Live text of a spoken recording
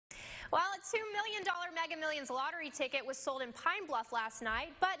Well, a $2 million Mega Millions lottery ticket was sold in Pine Bluff last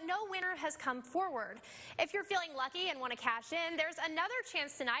night, but no winner has come forward. If you're feeling lucky and want to cash in, there's another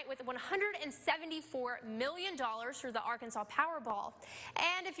chance tonight with $174 million through the Arkansas Powerball.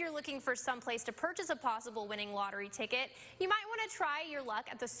 And if you're looking for some place to purchase a possible winning lottery ticket, you might want to try your luck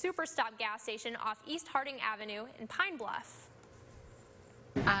at the Superstop gas station off East Harding Avenue in Pine Bluff.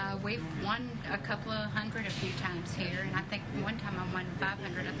 We've won a couple of hundred a few times here, and I think one time I won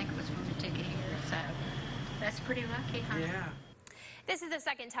 500. I think it was from the ticket here, so that's pretty lucky, huh? Yeah. This is the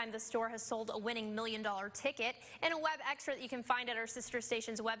second time the store has sold a winning $1 million ticket. In a web extra that you can find at our sister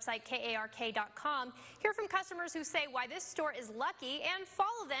station's website, KARK.com, hear from customers who say why this store is lucky and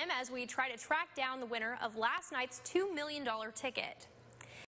follow them as we try to track down the winner of last night's $2 million ticket.